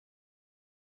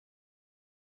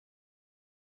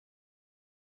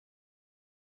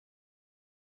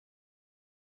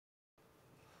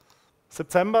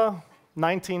September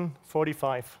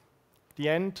 1945, the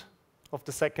end of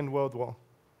the Second World War.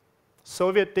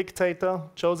 Soviet dictator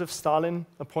Joseph Stalin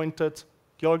appointed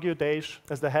Georgiy Udaish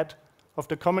as the head of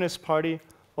the Communist Party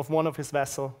of one of his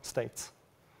vassal states.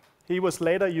 He was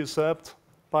later usurped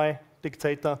by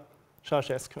dictator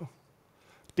Ceausescu.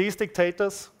 These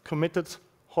dictators committed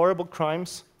horrible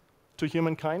crimes to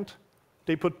humankind.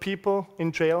 They put people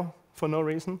in jail for no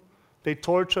reason. They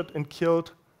tortured and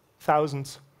killed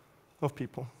thousands of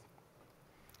people.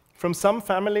 From some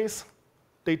families,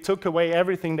 they took away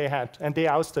everything they had, and they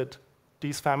ousted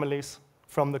these families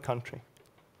from the country.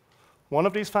 One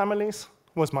of these families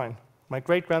was mine, my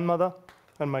great-grandmother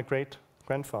and my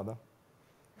great-grandfather.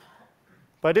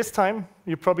 By this time,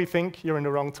 you probably think you're in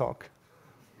the wrong talk.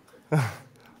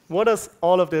 What does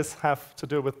all of this have to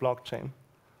do with blockchain?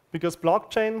 Because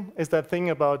blockchain is that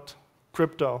thing about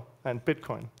crypto and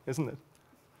Bitcoin, isn't it?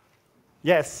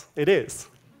 Yes, it is,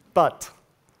 but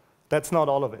that's not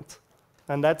all of it.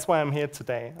 And that's why I'm here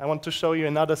today. I want to show you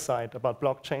another side about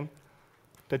blockchain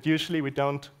that usually we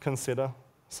don't consider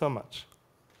so much.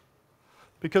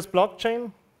 Because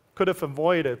blockchain could have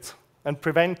avoided and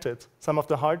prevented some of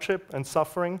the hardship and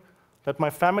suffering that my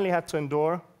family had to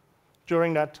endure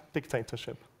during that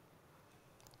dictatorship.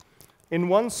 In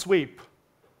one sweep,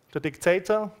 the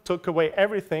dictator took away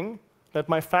everything that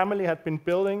my family had been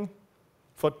building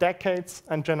for decades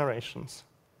and generations.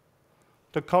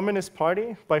 The Communist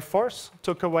Party, by force,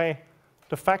 took away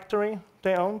the factory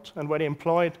they owned and where they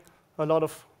employed a lot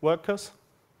of workers,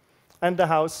 and the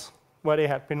house where they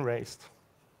had been raised.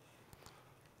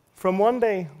 From one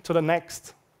day to the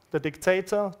next, the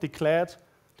dictator declared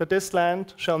that this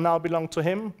land shall now belong to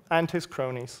him and his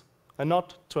cronies, and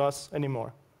not to us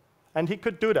anymore. And he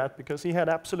could do that because he had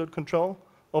absolute control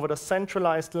over the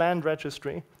centralized land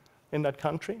registry in that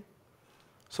country.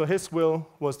 So his will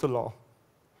was the law.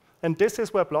 And this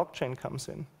is where blockchain comes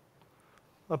in.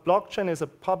 A blockchain is a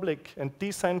public and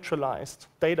decentralized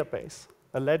database,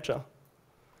 a ledger.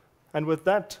 And with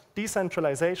that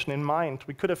decentralization in mind,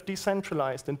 we could have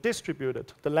decentralized and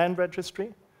distributed the land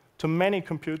registry to many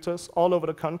computers all over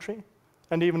the country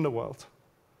and even the world.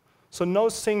 So no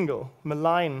single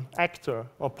malign actor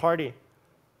or party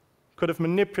could have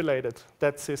manipulated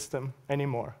that system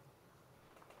anymore.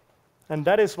 And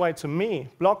that is why, to me,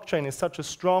 blockchain is such a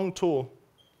strong tool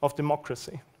of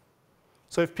democracy.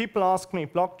 So if people ask me,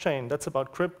 blockchain, that's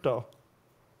about crypto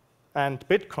and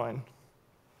Bitcoin,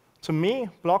 to me,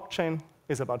 blockchain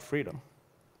is about freedom.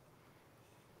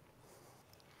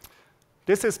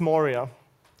 This is Moria,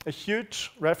 a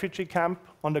huge refugee camp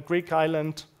on the Greek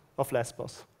island of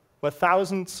Lesbos, where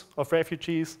thousands of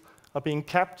refugees are being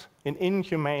kept in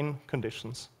inhumane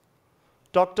conditions.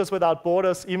 Doctors Without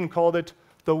Borders even called it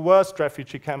the worst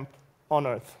refugee camp on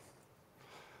Earth.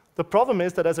 The problem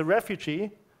is that as a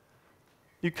refugee,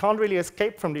 you can't really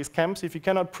escape from these camps if you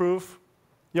cannot prove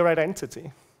your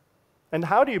identity. And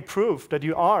how do you prove that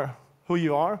you are who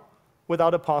you are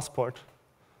without a passport?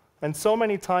 And so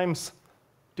many times,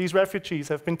 these refugees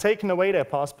have been taken away their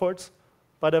passports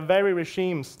by the very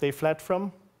regimes they fled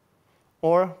from,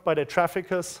 or by the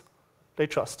traffickers they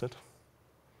trusted.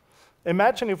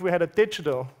 Imagine if we had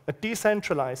a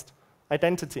decentralized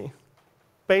identity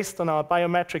based on our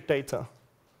biometric data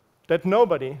that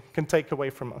nobody can take away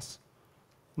from us.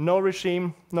 No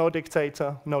regime, no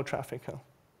dictator, no trafficker.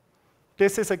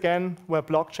 This is, again, where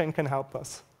blockchain can help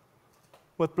us.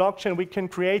 With blockchain, we can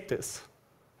create this.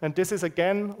 And this is,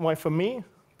 again, why, for me,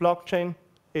 blockchain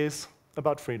is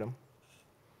about freedom.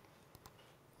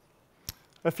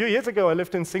 A few years ago, I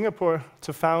lived in Singapore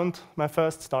to found my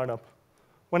first startup.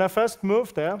 When I first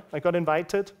moved there, I got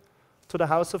invited to the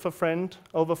house of a friend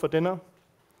over for dinner.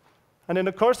 And in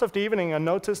the course of the evening, I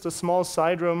noticed a small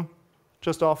side room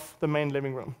just off the main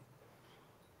living room.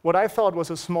 What I thought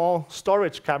was a small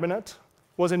storage cabinet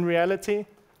was in reality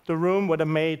the room where the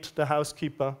maid, the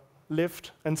housekeeper,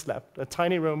 lived and slept, a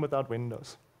tiny room without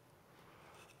windows.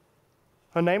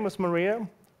 Her name was Maria,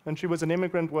 and she was an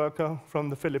immigrant worker from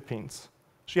the Philippines.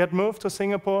 She had moved to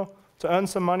Singapore to earn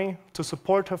some money to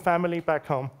support her family back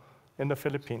home in the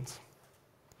Philippines.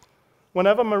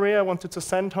 Whenever Maria wanted to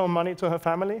send home money to her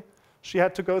family, she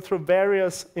had to go through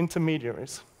various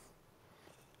intermediaries.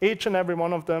 Each and every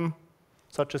one of them,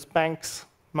 such as banks,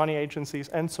 money agencies,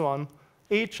 and so on,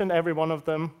 each and every one of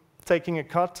them taking a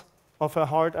cut of her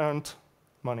hard-earned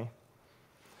money.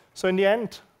 So in the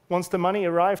end, once the money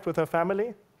arrived with her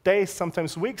family, days,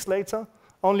 sometimes weeks later,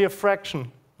 only a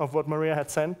fraction of what Maria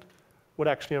had sent would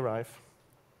actually arrive.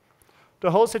 The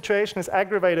whole situation is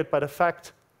aggravated by the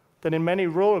fact that in many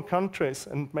rural countries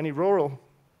and many rural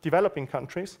developing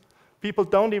countries, people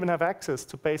don't even have access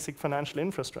to basic financial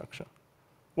infrastructure.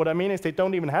 What I mean is they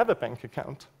don't even have a bank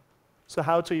account. So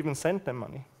how to even send them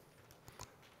money?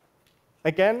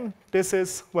 Again, this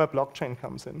is where blockchain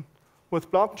comes in.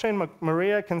 With blockchain,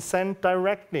 Maria can send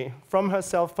directly from her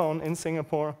cell phone in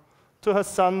Singapore to her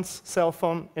son's cell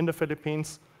phone in the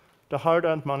Philippines the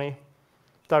hard-earned money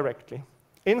directly,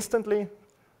 instantly,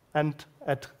 and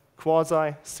at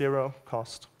quasi-zero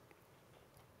cost.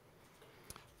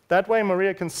 That way,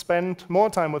 Maria can spend more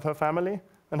time with her family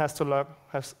and has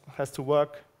to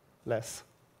work less.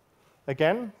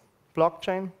 Again,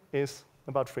 blockchain is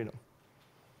about freedom.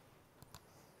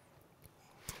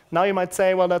 Now you might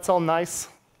say, well, that's all nice,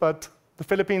 but the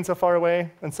Philippines are far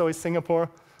away, and so is Singapore.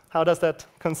 How does that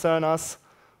concern us?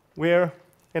 We're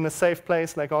in a safe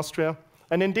place like Austria.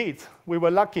 And indeed, we were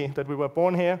lucky that we were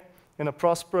born here in a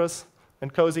prosperous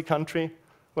and cozy country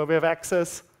where we have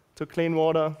access to clean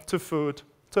water, to food,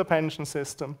 to a pension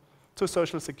system, to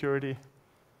social security,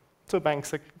 to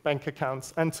bank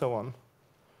accounts, and so on.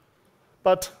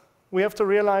 But we have to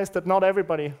realize that not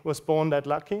everybody was born that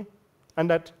lucky, and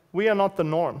that we are not the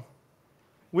norm.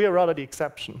 We are rather the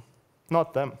exception,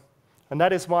 not them. And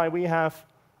that is why we have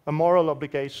a moral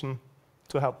obligation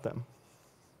to help them.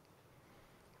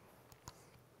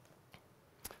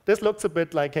 This looks a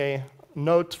bit like a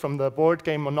note from the board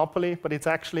game Monopoly, but it's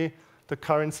actually the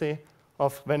currency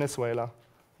of Venezuela.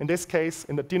 In this case,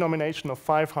 in the denomination of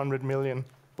 500 million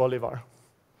bolivar.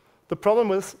 The problem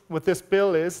with this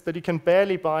bill is that you can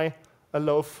barely buy a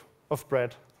loaf of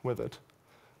bread with it.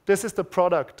 This is the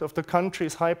product of the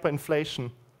country's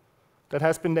hyperinflation that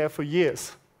has been there for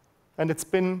years. And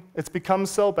it's become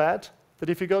so bad that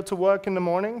if you go to work in the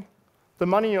morning, the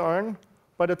money you earn,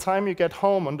 by the time you get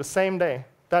home on the same day,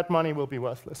 that money will be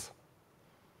worthless.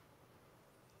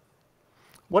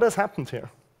 What has happened here?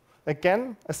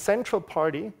 Again, a central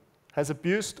party has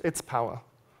abused its power.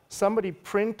 Somebody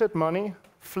printed money,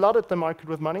 flooded the market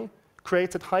with money,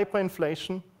 created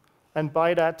hyperinflation, and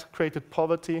by that created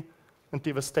poverty and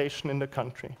devastation in the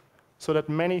country, so that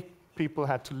many people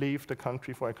had to leave the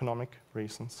country for economic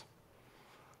reasons.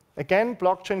 Again,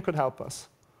 blockchain could help us.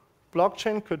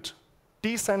 Blockchain could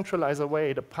decentralize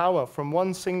away the power from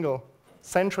one single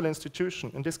central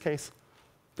institution, in this case,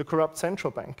 the corrupt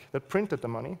central bank that printed the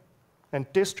money,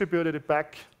 and distributed it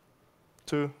back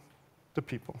to the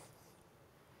people.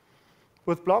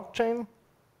 With blockchain,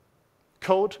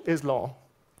 code is law.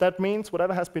 That means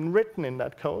whatever has been written in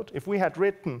that code, if we had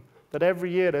written that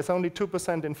every year there's only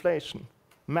 2% inflation,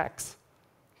 max,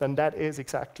 then that is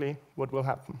exactly what will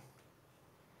happen.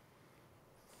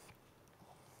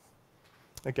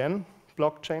 Again,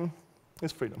 blockchain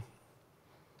is freedom.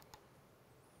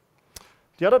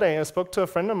 The other day, I spoke to a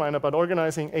friend of mine about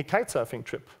organizing a kitesurfing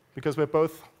trip, because we're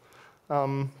both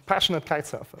passionate kite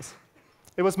surfers.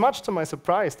 It was much to my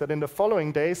surprise that in the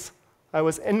following days, I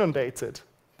was inundated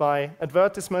by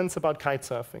advertisements about kite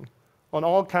surfing on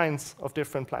all kinds of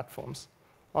different platforms,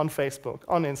 on Facebook,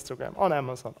 on Instagram, on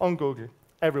Amazon, on Google,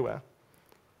 everywhere.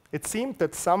 It seemed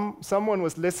that someone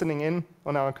was listening in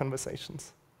on our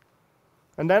conversations.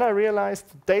 And then I realized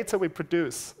the data we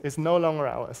produce is no longer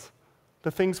ours.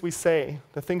 The things we say,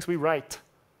 the things we write,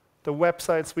 the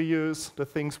websites we use, the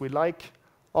things we like,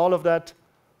 all of that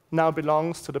now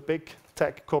belongs to the big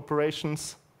tech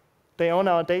corporations. They own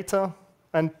our data,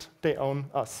 and they own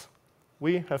us.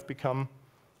 We have become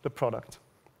the product.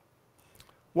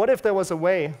 What if there was a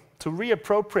way to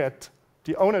reappropriate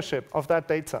the ownership of that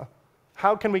data?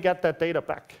 How can we get that data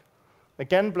back?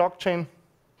 Again, blockchain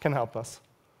can help us.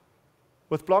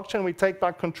 With blockchain, we take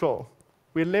back control.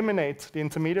 We eliminate the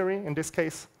intermediary, in this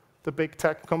case, the big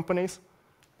tech companies,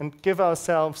 and give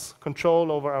ourselves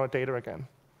control over our data again.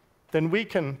 Then we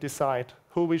can decide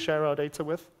who we share our data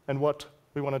with and what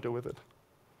we want to do with it.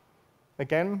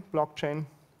 Again, blockchain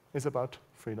is about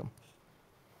freedom.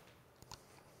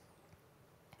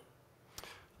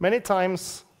 Many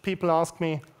times, people ask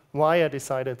me why I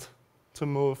decided to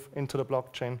move into the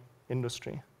blockchain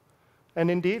industry.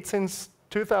 And indeed, since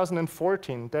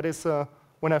 2014, that is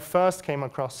when I first came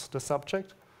across the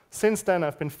subject, since then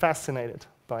I've been fascinated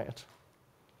by it.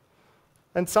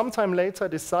 And sometime later, I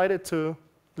decided to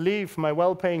leave my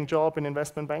well-paying job in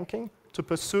investment banking to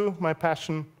pursue my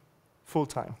passion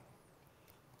full-time.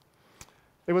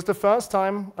 It was the first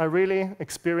time I really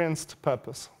experienced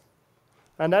purpose.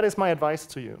 And that is my advice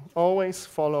to you. Always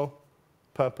follow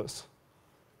purpose.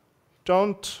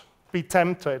 Don't be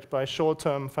tempted by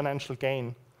short-term financial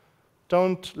gain.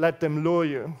 Don't let them lure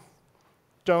you.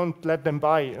 Don't let them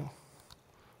buy you.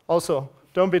 Also,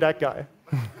 don't be that guy.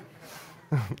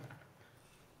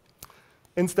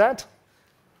 Instead,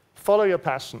 follow your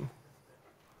passion.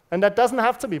 And that doesn't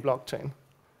have to be blockchain.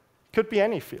 It could be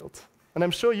any field. And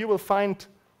I'm sure you will find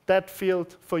that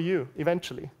field for you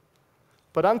eventually.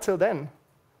 But until then,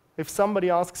 if somebody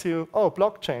asks you, oh,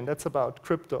 blockchain, that's about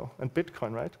crypto and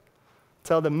Bitcoin, right?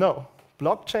 Tell them, no,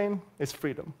 blockchain is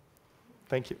freedom.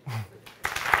 Thank you.